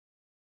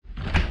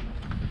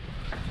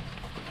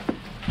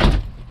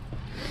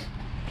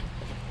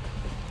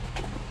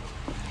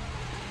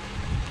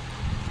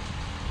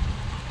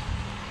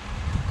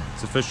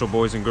It's official,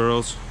 boys and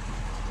girls.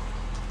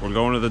 We're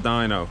going to the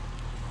dyno.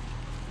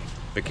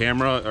 The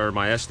camera, or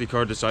my SD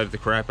card, decided to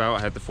crap out.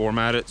 I had to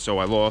format it, so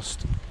I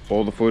lost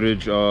all the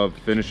footage of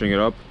finishing it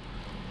up,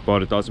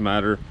 but it doesn't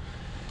matter.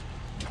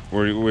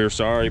 We're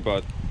sorry,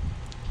 but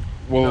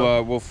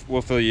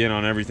we'll fill you in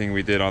on everything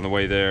we did on the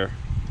way there.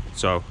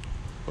 So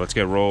let's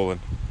get rolling.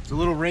 It's a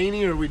little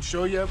rainy, or we'd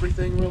show you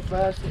everything real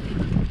fast,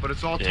 but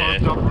it's all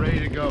tarped up, ready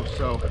to go.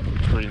 So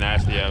it's pretty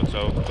nasty out,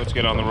 so let's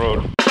get on the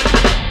road.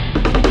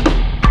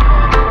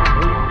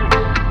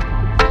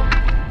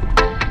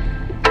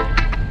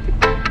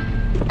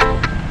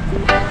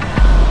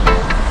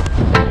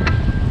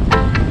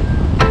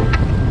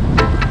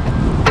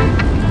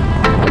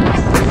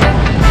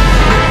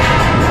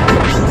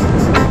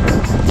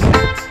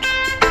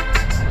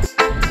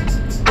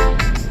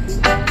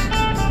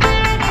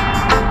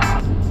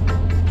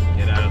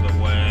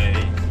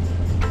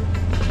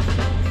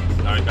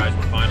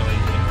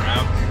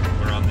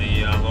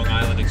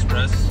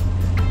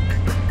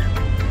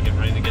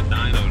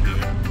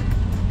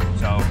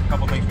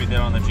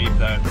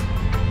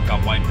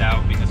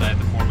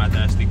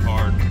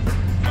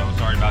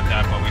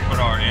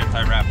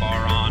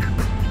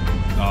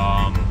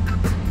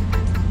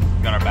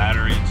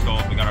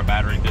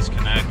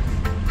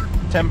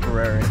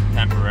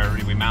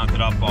 Temporary. We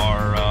mounted up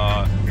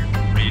our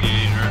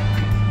radiator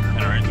and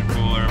our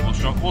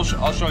intercooler.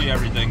 I'll show you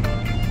everything,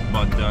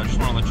 but just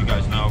want to let you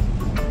guys know.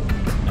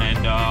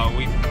 And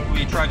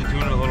we tried to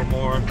tune it a little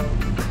more.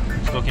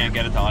 Still can't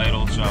get it to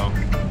idle, so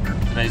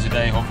today's the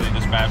day. Hopefully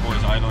this bad boy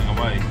is idling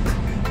away.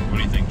 What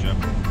do you think, Jim?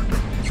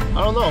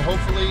 I don't know.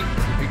 Hopefully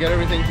we get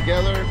everything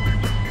together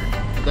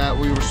that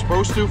we were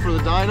supposed to for the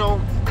dyno.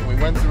 We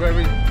went through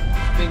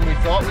everything we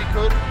thought we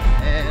could,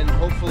 and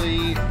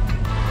hopefully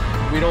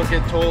we don't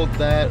get told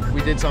that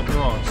we did something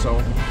wrong.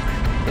 So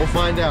we'll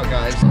find out,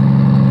 guys.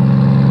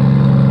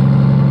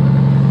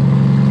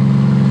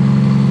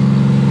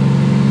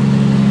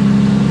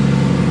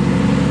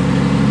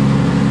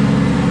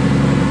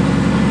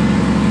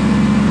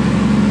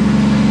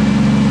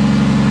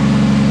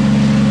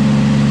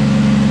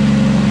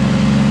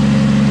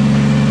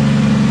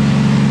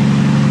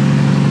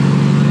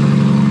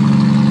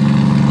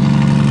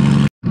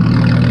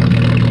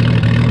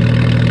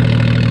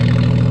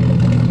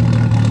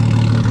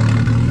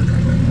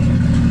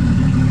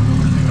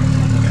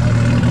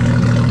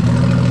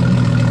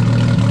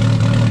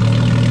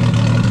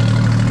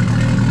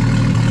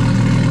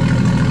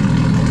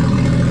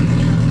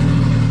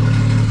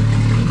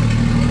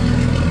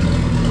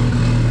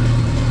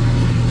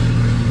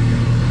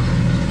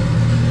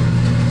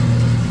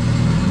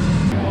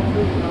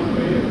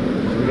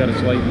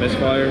 Slight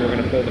misfire. We're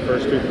going to pull the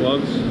first two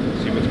plugs,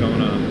 see what's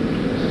going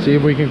on. See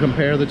if we can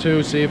compare the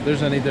two, see if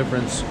there's any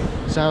difference.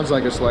 Sounds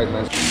like a slight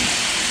miss.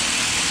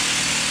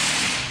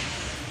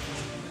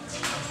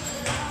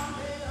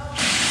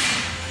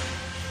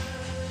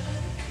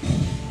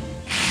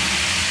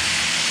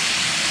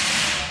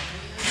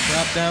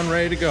 Drop down,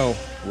 ready to go.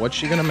 What's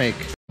she gonna make?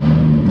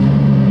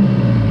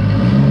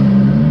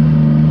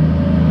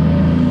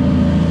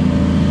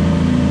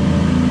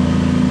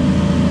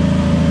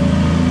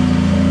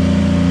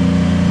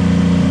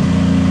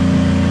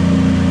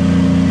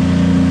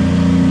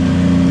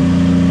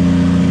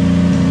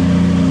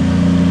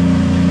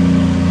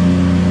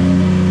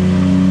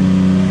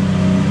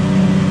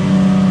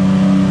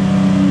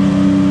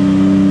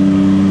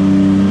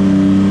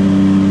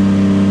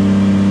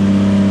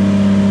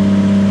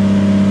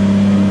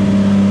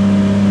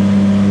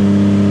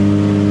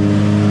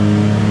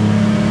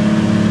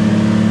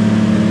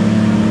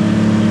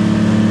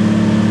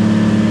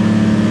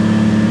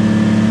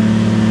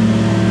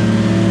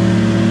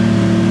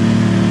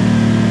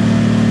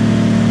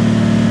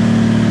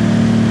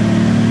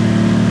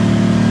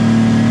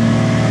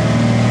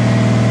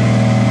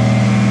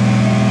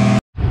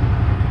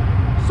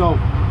 So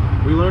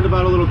we learned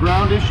about a little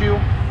ground issue.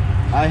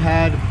 I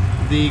had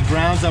the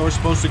grounds that were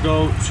supposed to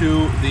go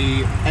to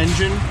the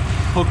engine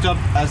hooked up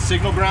as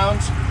signal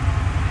grounds.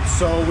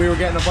 So we were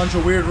getting a bunch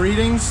of weird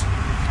readings,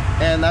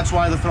 and that's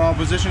why the throttle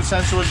position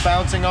sensor was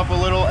bouncing up a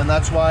little, and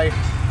that's why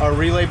our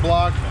relay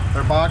block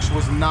or box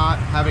was not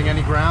having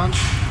any ground.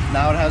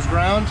 Now it has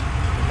ground,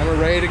 and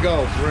we're ready to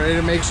go. We're ready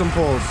to make some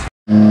pulls.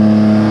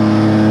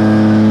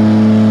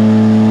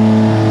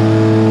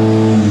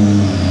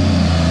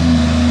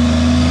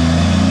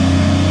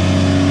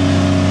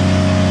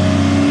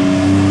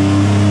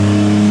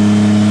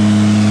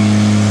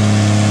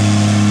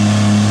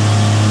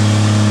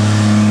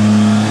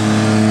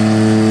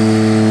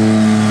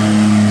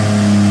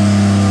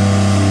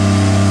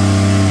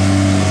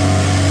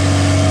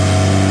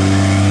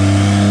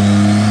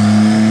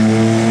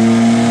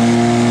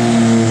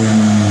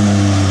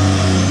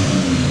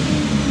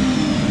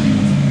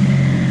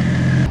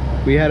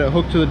 We had it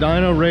hooked to the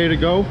dyno, ready to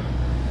go.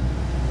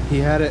 He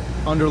had it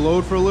under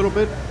load for a little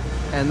bit,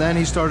 and then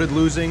he started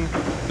losing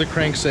the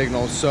crank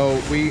signal. So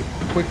we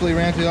quickly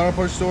ran to the auto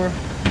parts store,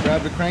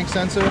 grabbed a crank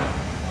sensor,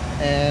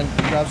 and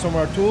grabbed some of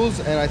our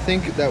tools, and I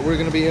think that we're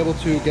gonna be able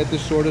to get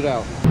this sorted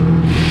out.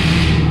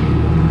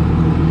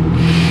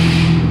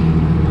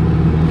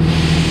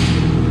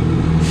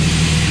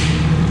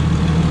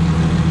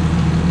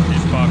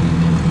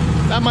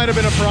 that might have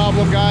been a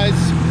problem, guys.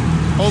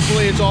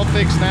 Hopefully it's all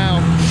fixed now.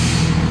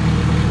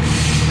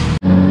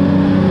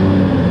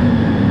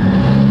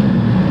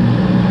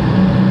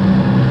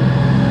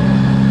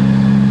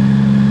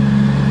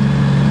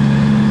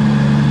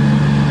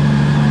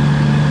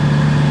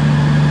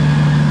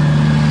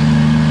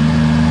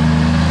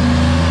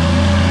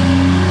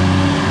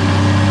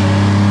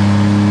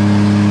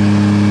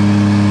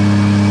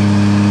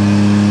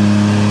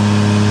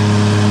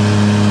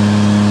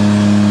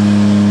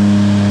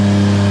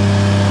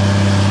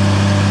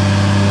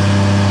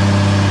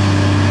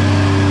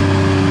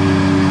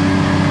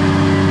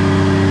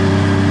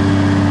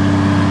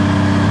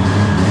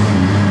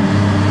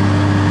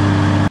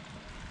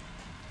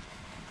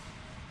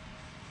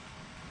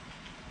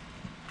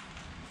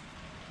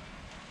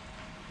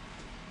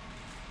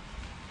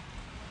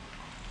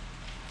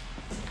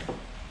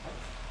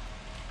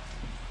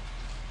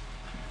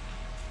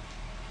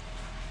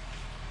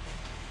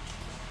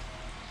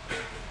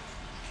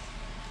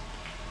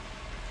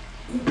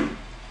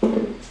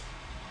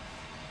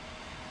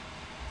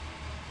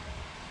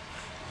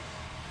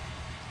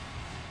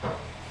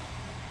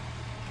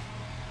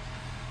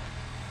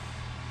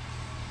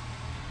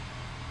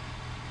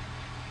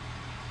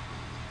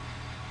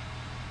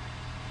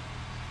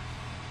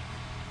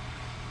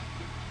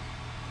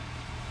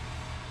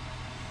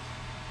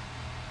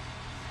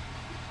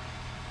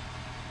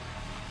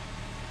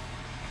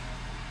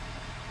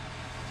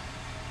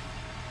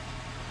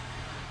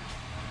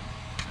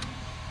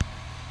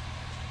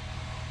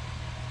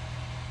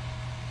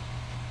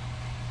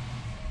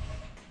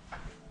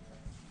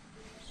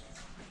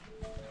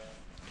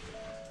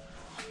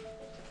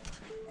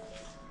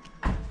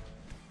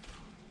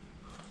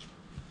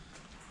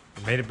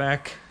 Made it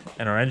back,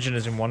 and our engine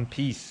is in one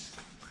piece.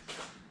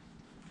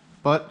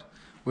 But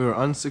we were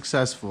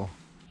unsuccessful.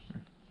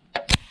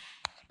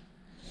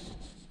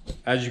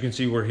 As you can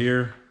see, we're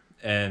here,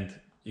 and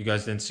you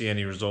guys didn't see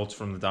any results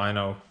from the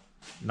dyno,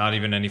 not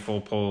even any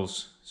full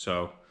pulls.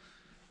 So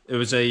it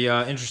was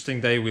a interesting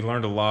day. We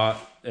learned a lot,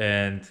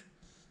 and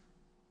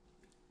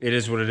it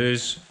is what it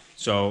is.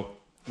 So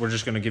we're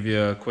just going to give you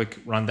a quick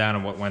rundown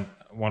of what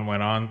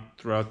went on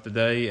throughout the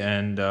day,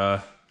 and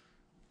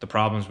the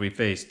problems we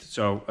faced.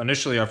 So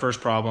initially our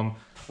first problem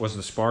was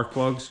the spark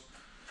plugs.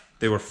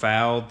 They were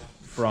fouled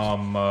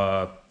from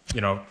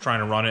trying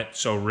to run it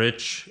so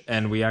rich,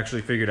 and we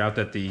actually figured out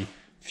that the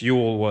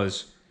fuel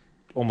was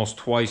almost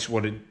twice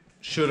what it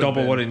should have been.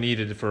 Double what it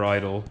needed for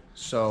idle.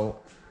 So,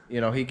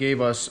 he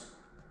gave us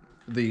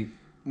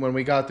when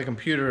we got the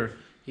computer,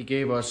 he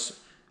gave us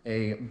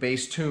a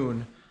base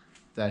tune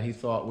that he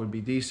thought would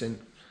be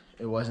decent.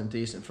 It wasn't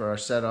decent for our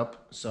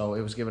setup, so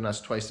it was giving us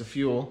twice the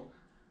fuel.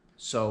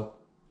 So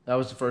that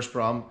was the first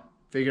problem.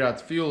 Figured out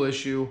the fuel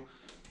issue.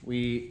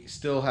 We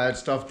still had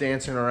stuff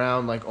dancing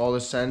around, like all the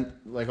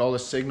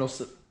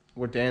signals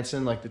were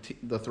dancing, like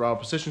the throttle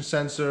position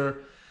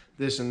sensor,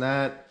 this and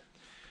that.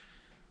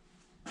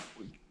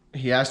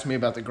 He asked me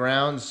about the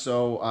grounds,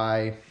 so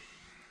I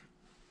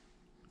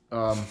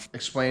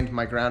explained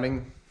my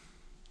grounding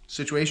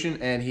situation,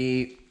 and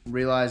he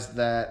realized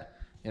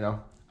that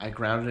I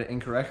grounded it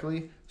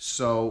incorrectly.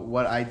 So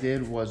what I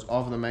did was,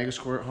 off of the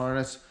Megasquirt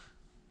harness,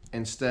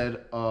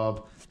 instead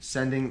of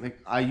sending,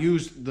 I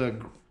used the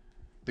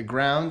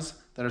grounds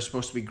that are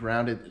supposed to be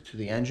grounded to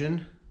the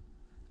engine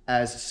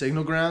as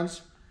signal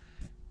grounds,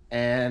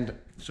 and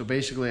so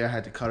basically I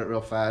had to cut it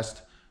real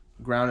fast,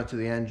 ground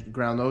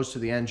those to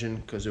the engine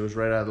because it was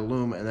right out of the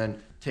loom, and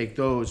then take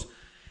those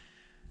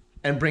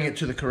and bring it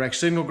to the correct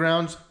signal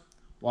grounds.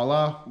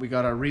 Voila, we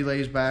got our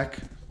relays back.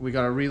 We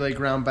got our relay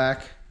ground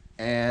back,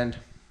 and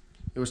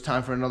it was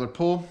time for another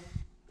pull.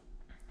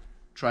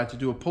 Tried to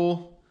do a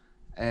pull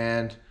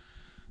and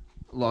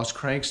lost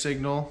crank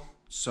signal,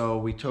 so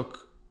we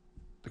took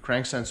the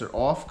crank sensor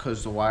off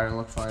because the wiring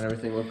looked fine,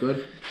 everything looked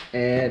good,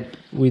 and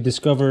we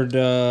discovered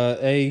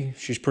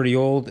she's pretty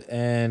old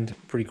and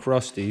pretty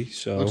crusty,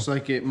 so looks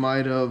like it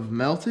might have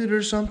melted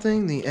or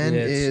something. The end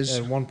is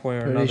at one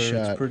point or another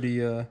it's pretty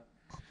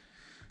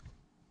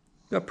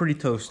got pretty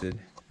toasted.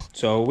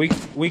 So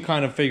we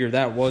kind of figured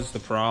that was the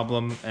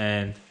problem,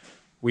 and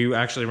we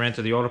actually ran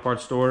to the auto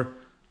parts store.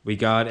 We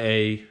got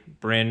a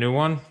brand new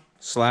one,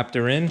 slapped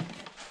her in,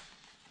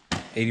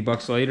 80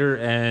 bucks later,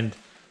 and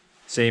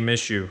same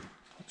issue.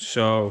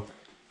 So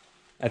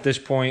at this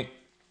point,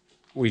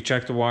 we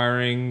checked the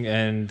wiring,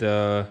 and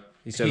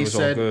he said it was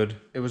all good.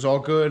 It was all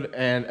good,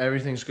 and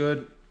everything's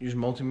good. Use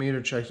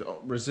multimeter, checked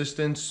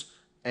resistance,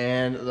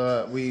 and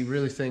we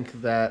really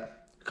think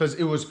that, because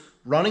it was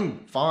running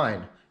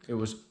fine, it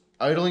was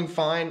idling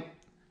fine.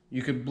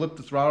 You could blip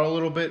the throttle a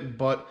little bit,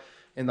 but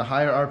in the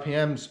higher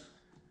RPMs,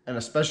 and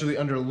especially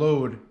under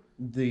load,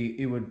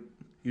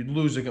 you'd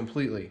lose it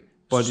completely.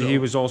 But he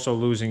was also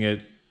losing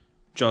it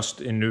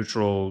just in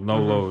neutral, no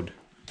load.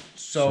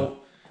 So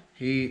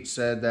he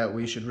said that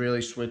we should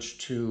really switch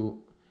to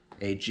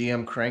a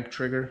GM crank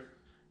trigger,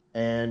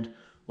 and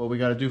what we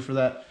got to do for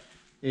that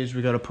is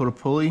we got to put a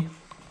pulley.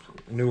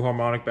 New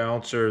harmonic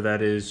balancer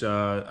that is,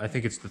 I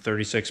think it's the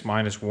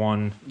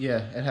 36-1. Yeah,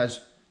 it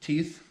has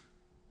teeth.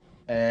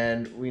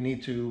 and we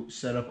need to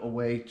set up a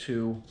way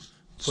to.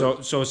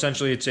 So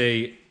essentially, it's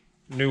a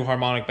new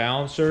harmonic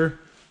balancer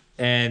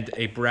and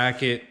a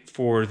bracket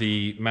for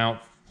the mount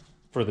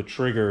for the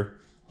trigger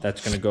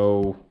that's going to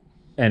go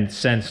and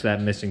sense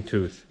that missing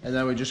tooth. And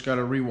then we just got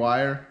to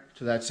rewire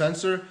to that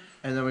sensor,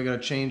 and then we got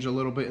to change a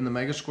little bit in the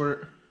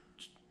Megasquirt.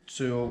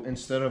 So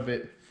instead of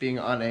it being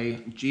on a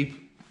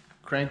Jeep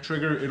crank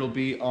trigger, it'll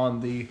be on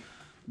the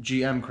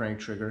GM crank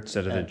trigger.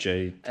 Instead of the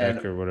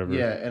J-Tech or whatever.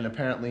 Yeah, and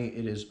apparently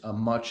it is a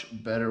much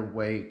better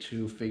way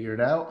to figure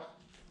it out,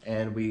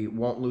 and we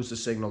won't lose the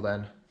signal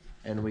then,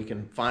 and we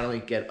can finally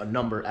get a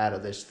number out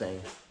of this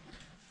thing.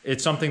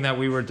 It's something that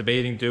we were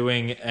debating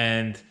doing,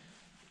 and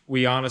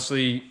we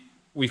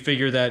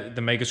figure that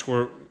the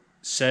Megasquirt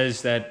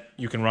says that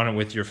you can run it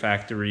with your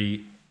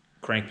factory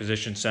crank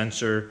position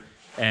sensor,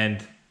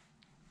 and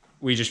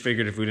we just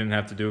figured if we didn't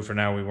have to do it for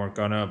now, we weren't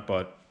gonna,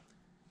 but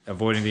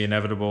avoiding the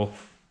inevitable,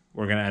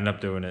 we're gonna end up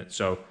doing it.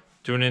 So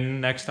tune in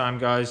next time,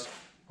 guys.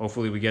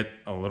 Hopefully we get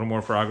a little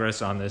more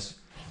progress on this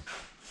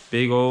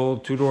big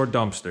old two-door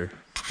dumpster.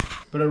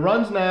 But it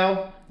runs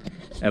now.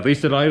 At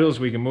least it idles,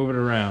 we can move it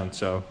around,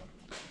 so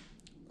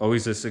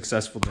always a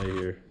successful day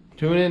here.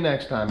 Tune in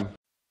next time.